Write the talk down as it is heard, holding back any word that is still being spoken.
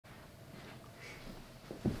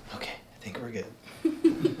we're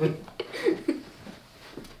good.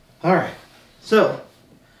 Alright, so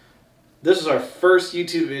this is our first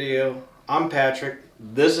YouTube video. I'm Patrick.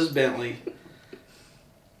 This is Bentley.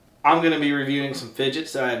 I'm going to be reviewing some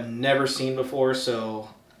fidgets that I've never seen before, so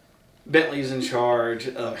Bentley's in charge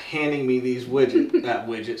of handing me these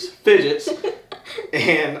fidgets,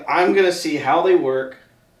 and I'm going to see how they work.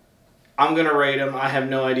 I'm going to rate them. I have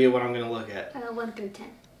no idea what I'm going to look at. 1 through 10.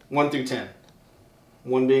 1 through 10.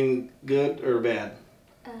 1 being good or bad?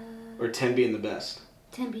 Or 10 being the best?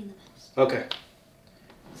 10 being the best. Okay.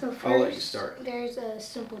 So first, I'll let you start. There's a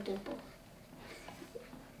simple dimple.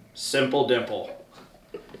 Simple dimple.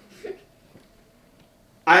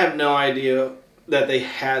 I have no idea that they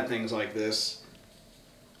had things like this.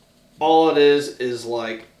 All it is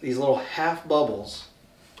like these little half bubbles,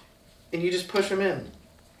 and you just push them in.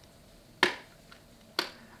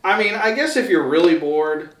 I mean, I guess if you're really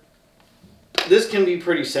bored, this can be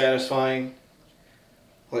pretty satisfying.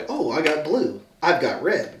 Like, oh, I got blue. I've got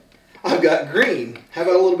red. I've got green. How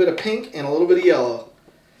about a little bit of pink and a little bit of yellow?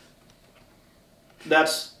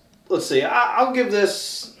 Let's see, I'll give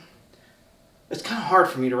this, it's kind of hard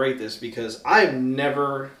for me to rate this because I've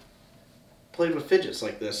never played with fidgets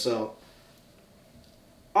like this, so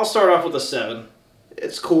I'll start off with a 7.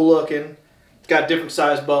 It's cool looking. It's got different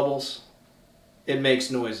size bubbles. It makes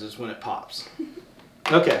noises when it pops.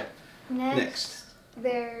 Okay. Next.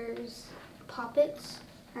 There's poppets.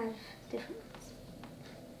 I have different ones.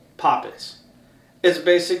 Poppets. It's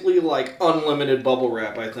basically like unlimited bubble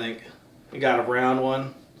wrap, I think. We got a round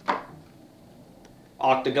one.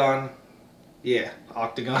 Octagon. Yeah,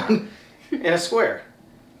 octagon. And a square.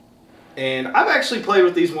 And I've actually played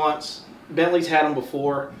with these once. Bentley's had them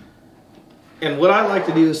before. And what I like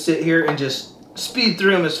to do is sit here and just speed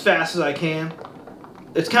through them as fast as I can.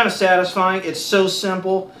 It's kind of satisfying. It's so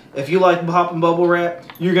simple. If you like popping bubble wrap,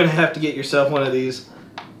 you're going to have to get yourself one of these.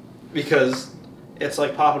 Because it's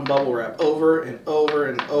like popping bubble wrap over and over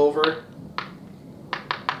and over.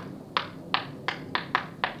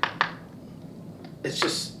 It's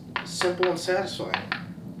just simple and satisfying.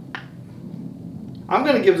 I'm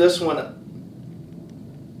going to give this one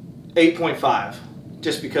 8.5.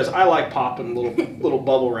 Just because I like popping little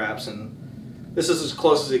bubble wraps, and this is as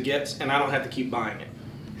close as it gets, and I don't have to keep buying it.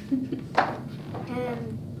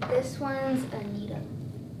 And this one's a Neato.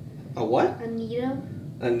 A what? A Neato.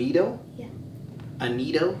 A Neato? Yeah. A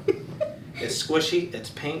Neato? It's squishy. It's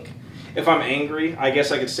pink. If I'm angry, I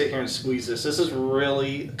guess I could sit here and squeeze this. This is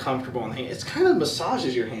really comfortable on the hand. It kind of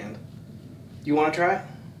massages your hand. You want to try it?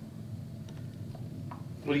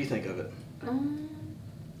 What do you think of it?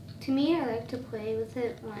 To me, I like to play with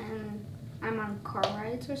it when I'm on car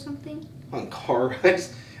rides or something. On car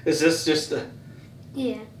rides? Is this just a...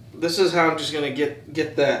 Yeah. This is how I'm just going to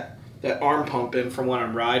get that arm pump in from when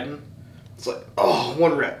I'm riding. It's like, oh,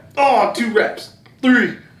 1 rep. Oh, 2 reps.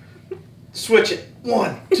 3. Switch it.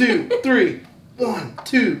 1, 2, 3. 1,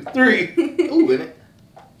 2, 3. Ooh, in it.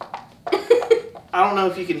 I don't know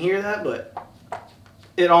if you can hear that, but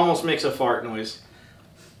it almost makes a fart noise.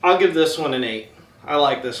 I'll give this one an 8. I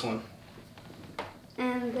like this one.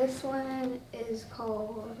 And this one is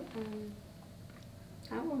called,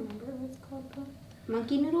 I don't remember what it's called though.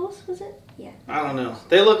 Monkey noodles, was it? Yeah. I don't know.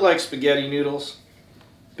 They look like spaghetti noodles.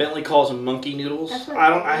 Bentley calls them monkey noodles. That's what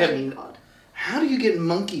I haven't called. How do you get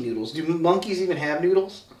monkey noodles? Do monkeys even have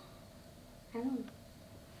noodles? I don't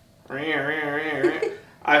know.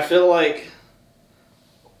 I feel like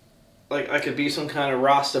I could be some kind of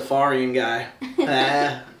Rastafarian guy.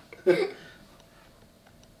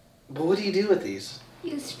 But what do you do with these?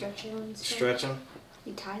 You stretch them and stuff. Stretch them?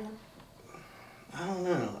 You tie them. I don't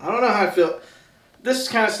know. I don't know how I feel. This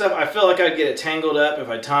kind of stuff, I feel like I'd get it tangled up if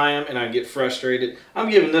I tie them and I'd get frustrated. I'm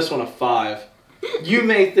giving this one a 5. You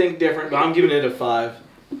may think different, but I'm giving it a 5.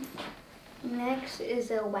 Next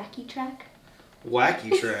is a wacky track.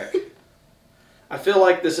 Wacky track? I feel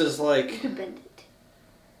like this is like... You could bend it.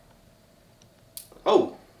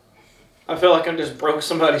 Oh. I feel like I just broke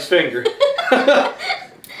somebody's finger.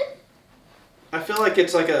 I feel like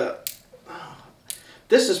it's like a... Oh,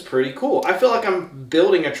 this is pretty cool. I feel like I'm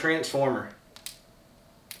building a transformer.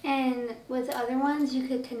 And with the other ones, you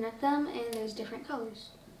could connect them and there's different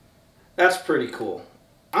colors. That's pretty cool.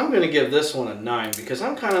 I'm going to give this one a 9 because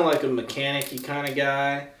I'm kind of like a mechanic-y kind of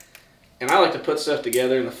guy. And I like to put stuff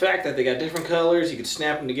together. And the fact that they got different colors, you can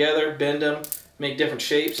snap them together, bend them, make different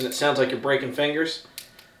shapes, and it sounds like you're breaking fingers.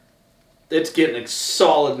 It's getting a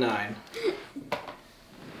solid 9.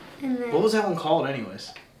 And then, what was that one called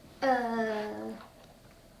anyways?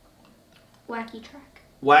 Wacky track.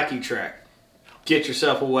 Wacky track. Get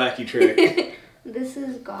yourself a wacky track. This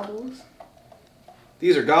is gobbles.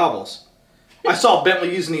 These are gobbles. I saw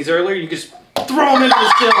Bentley using these earlier. You just throw them into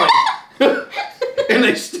the ceiling. And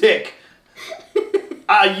they stick.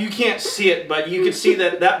 You can't see it, but you can see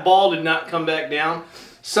that that ball did not come back down.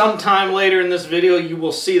 Sometime later in this video, you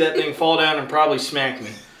will see that thing fall down and probably smack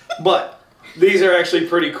me. But these are actually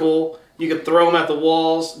pretty cool. You can throw them at the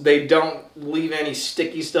walls. They don't leave any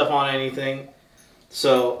sticky stuff on anything.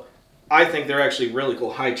 So I think they're actually really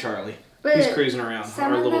cool. Hi, Charlie. But he's cruising around,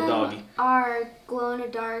 our little doggy. Some are glow in the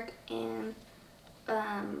dark and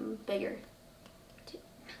bigger.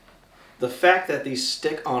 The fact that these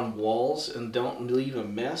stick on walls and don't leave a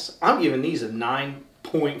mess, I'm giving these a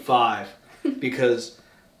 9.5 because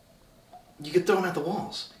you could throw them at the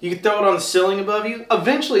walls. You could throw it on the ceiling above you.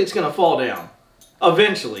 Eventually, it's going to fall down.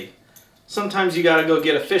 Eventually. Sometimes you got to go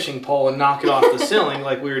get a fishing pole and knock it off the ceiling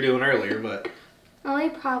like we were doing earlier. But the only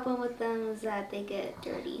problem with them is that they get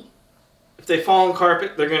dirty. If they fall on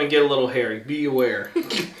carpet, they're going to get a little hairy. Be aware.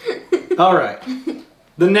 All right.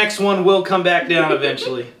 The next one will come back down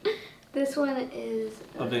eventually. This one is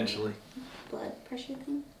eventually blood pressure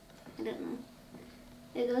thing. I don't know.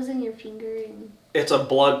 It goes in your finger and it's a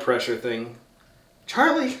blood pressure thing.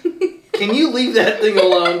 Charlie, can you leave that thing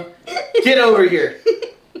alone? Get over here.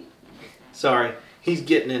 Sorry, he's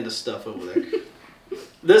getting into stuff over there.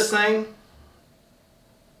 This thing's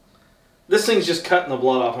just cutting the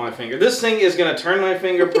blood off my finger. This thing is going to turn my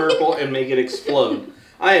finger purple and make it explode.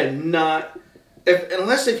 I am not...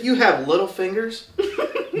 Unless if you have little fingers,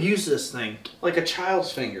 use this thing. Like a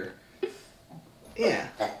child's finger. Yeah.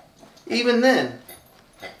 Even then.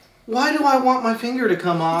 Why do I want my finger to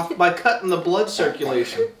come off by cutting the blood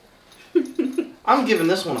circulation? I'm giving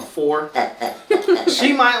this one a 4.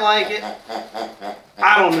 She might like it.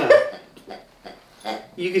 I don't know.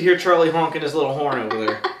 You could hear Charlie honking his little horn over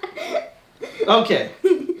there. Okay.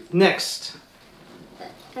 Next.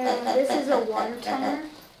 This is a water timer.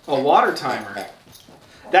 A water timer.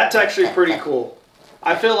 That's actually pretty cool.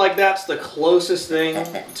 I feel like that's the closest thing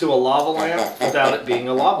to a lava lamp without it being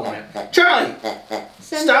a lava lamp. Charlie!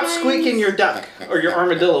 Stop squeaking your duck or your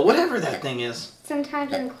armadillo, whatever that thing is.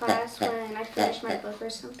 Sometimes in class when I finish my book or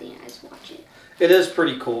something, I just watch it. It is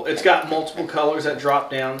pretty cool. It's got multiple colors that drop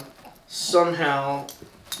down. Somehow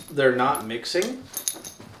they're not mixing.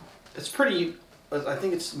 It's pretty... I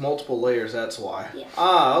think it's multiple layers, that's why. Yeah.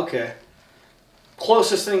 Ah, okay.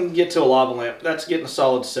 Closest thing to get to a lava lamp. That's getting a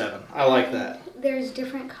solid 7. I like that. There's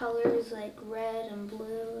different colors like red and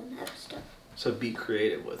blue and other stuff. So be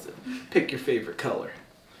creative with it. Pick your favorite color.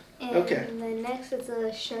 And okay. then next is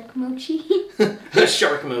a shark mochi. A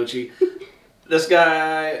shark mochi. This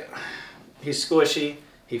guy, he's squishy.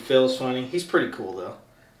 He feels funny. He's pretty cool though.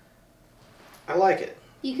 I like it.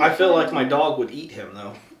 I feel like my dog would eat him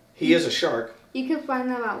though. He is a shark. You can find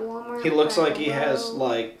them at Walmart. He looks like he has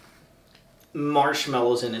like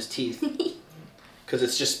marshmallows in his teeth. Because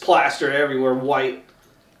it's just plastered everywhere, white.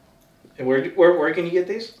 And where can you get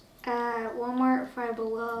these? Walmart, Five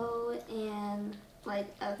Below, and like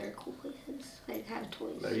other cool places. Like have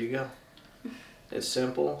toys. There you go. It's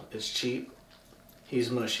simple. It's cheap. He's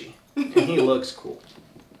mushy. And he looks cool.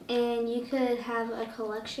 And you could have a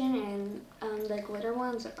collection, and the glitter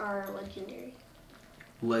ones are legendary.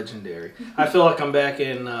 Legendary. I feel like I'm back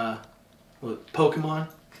in Pokemon.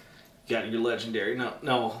 You got your legendary.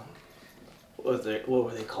 No. What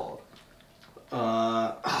were they called?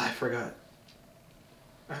 I forgot.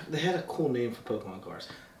 They had a cool name for Pokemon cards.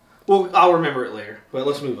 Well, I'll remember it later. But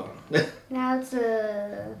let's move on. Now it's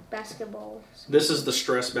a basketball. This is the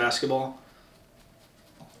stress basketball.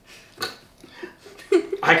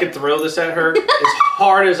 I could throw this at her as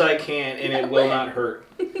hard as I can, and it will not hurt.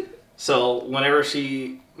 So whenever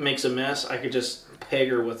she makes a mess, I could just peg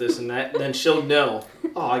her with this, and then she'll know.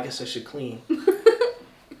 Oh, I guess I should clean.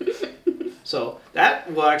 So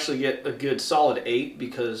that will actually get a good solid 8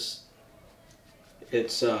 because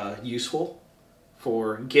it's useful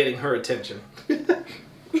for getting her attention. And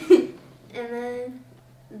then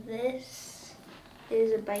this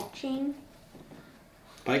is a bike chain.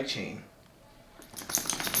 Bike chain.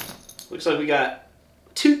 Looks like we got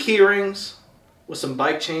 2 key rings with some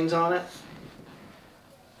bike chains on it.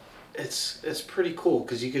 It's pretty cool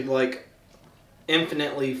because you could like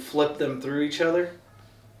infinitely flip them through each other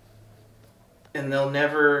and they'll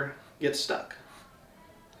never get stuck.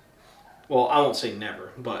 Well, I won't say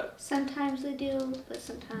never, but sometimes they do, but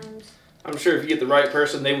sometimes I'm sure if you get the right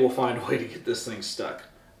person, they will find a way to get this thing stuck.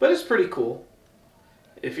 But it's pretty cool.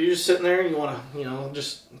 If you're just sitting there and you want to,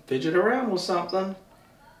 just fidget around with something,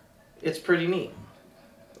 it's pretty neat.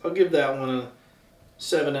 I'll give that one a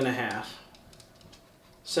 7.5.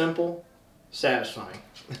 Simple, satisfying.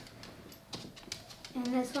 And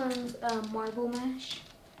this one's marble mash.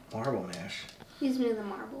 Marble mash. He's made of the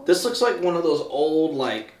marble. This looks like one of those old,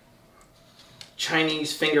 like,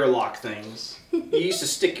 Chinese finger lock things. You used to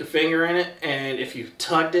stick your finger in it, and if you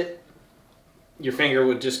tugged it, your finger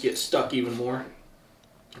would just get stuck even more.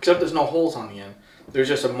 Except there's no holes on the end. There's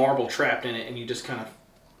just a marble trapped in it, and you just kind of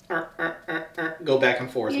go back and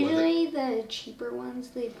forth with it. Usually the cheaper ones,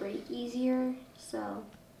 they break easier, so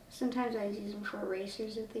sometimes I use them for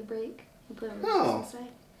erasers if they break. And put erasers inside.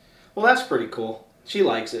 Well, that's pretty cool. She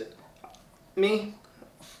likes it. Me,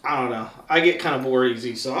 I don't know. I get kind of bored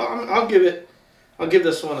easy, so I'll give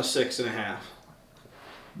this one a 6.5.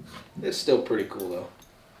 It's still pretty cool though.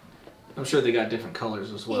 I'm sure they got different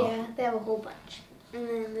colors as well. Yeah, they have a whole bunch. And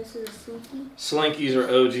then this is a Slinky. Slinkies are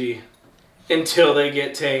OG until they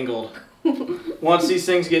get tangled. Once these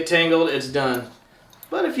things get tangled, it's done.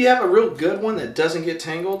 But if you have a real good one that doesn't get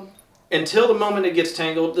tangled, until the moment it gets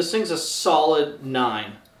tangled, this thing's a solid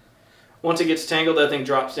 9. Once it gets tangled, that thing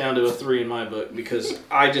drops down to a 3 in my book because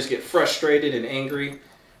I just get frustrated and angry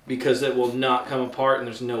because it will not come apart and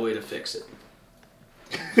there's no way to fix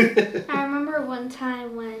it. I remember one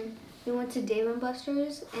time when we went to Dave &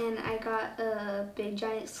 Buster's and I got a big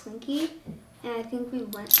giant Slinky, and I think we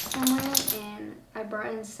went somewhere and I brought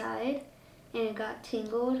it inside and it got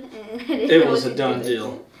tangled and it was a done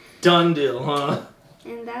deal. Done deal, huh?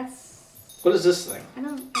 And that's... What is this thing? I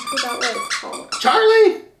forgot what it's called.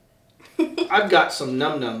 Charlie! I've got some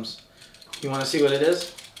num-nums. You want to see what it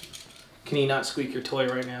is? Can you not squeak your toy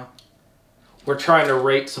right now? We're trying to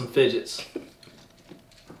rate some fidgets.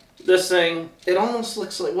 This thing, it almost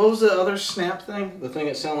looks like... What was the other snap thing? The thing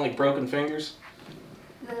that sounded like broken fingers?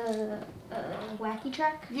 The wacky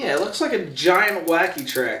track? Yeah, it looks like a giant wacky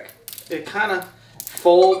track. It kind of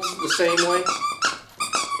folds the same way.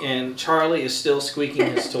 And Charlie is still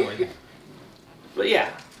squeaking his toy. But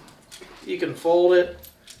yeah, you can fold it,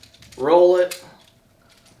 roll it,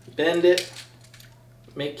 bend it,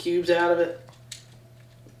 make cubes out of it.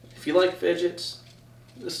 If you like fidgets,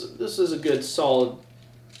 this is a good solid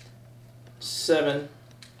 7.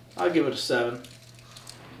 I'll give it a 7.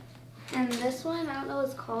 And this one, I don't know what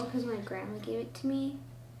it's called because my grandma gave it to me.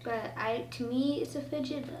 But to me, it's a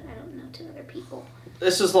fidget, but I don't know to other people.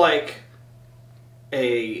 This is like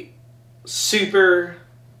a super,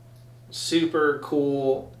 super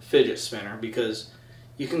cool fidget spinner because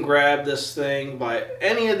you can grab this thing by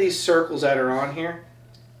any of these circles that are on here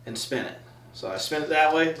and spin it. So I spin it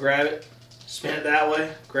that way, grab it, spin it that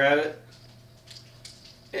way, grab it.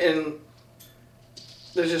 And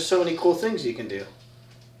there's just so many cool things you can do.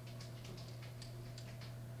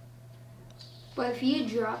 But if you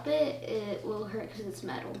drop it, it will hurt because it's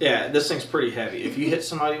metal. Yeah, this thing's pretty heavy. If you hit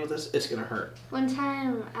somebody with this, it's going to hurt. One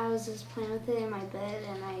time, I was just playing with it in my bed,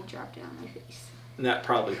 and I dropped it on my face. And that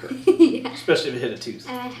probably hurt. Yeah. Especially if it hit a tooth.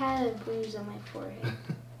 And I had a bruise on my forehead.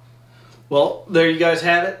 Well, there you guys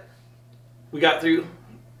have it. We got through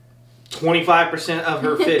 25% of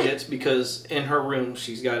her fidgets because in her room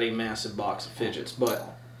she's got a massive box of fidgets.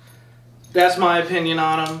 But that's my opinion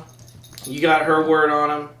on them. You got her word on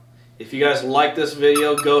them. If you guys like this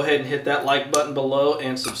video, go ahead and hit that like button below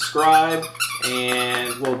and subscribe.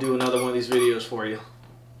 And we'll do another one of these videos for you.